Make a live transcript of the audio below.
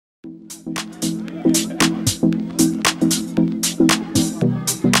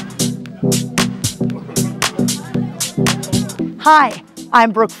Hi,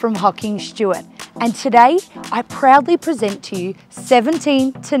 I'm Brooke from Hocking Stewart, and today I proudly present to you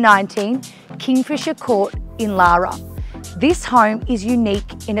 17 to 19 Kingfisher Court in Lara. This home is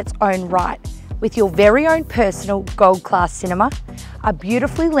unique in its own right, with your very own personal gold-class cinema, a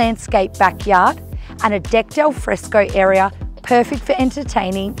beautifully landscaped backyard, and a decked alfresco area perfect for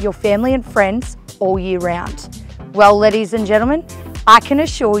entertaining your family and friends all year round. Well, ladies and gentlemen, I can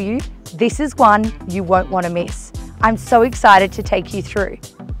assure you this is one you won't want to miss. I'm so excited to take you through.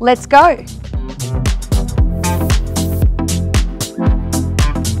 Let's go.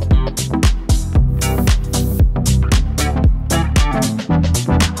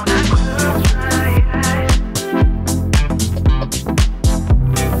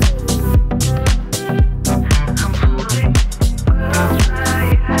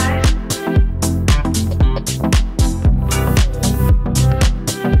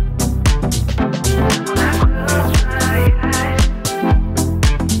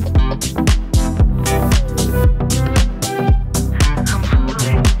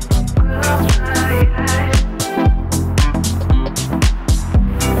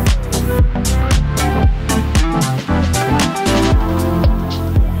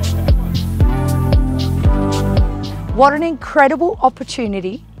 What an incredible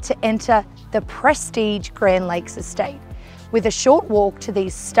opportunity to enter the prestige Grand Lakes estate with a short walk to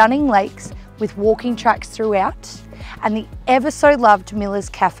these stunning lakes with walking tracks throughout, and the ever so loved Miller's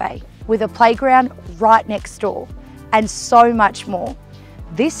Cafe with a playground right next door, and so much more.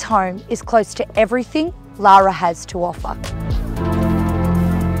 This home is close to everything Lara has to offer.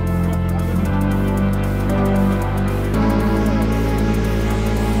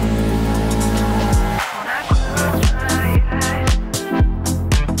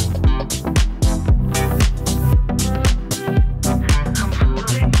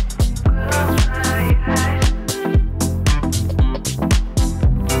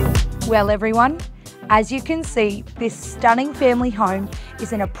 Well everyone, as you can see, this stunning family home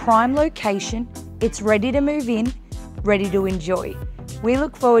is in a prime location. It's ready to move in, ready to enjoy. We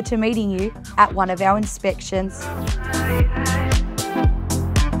look forward to meeting you at one of our inspections.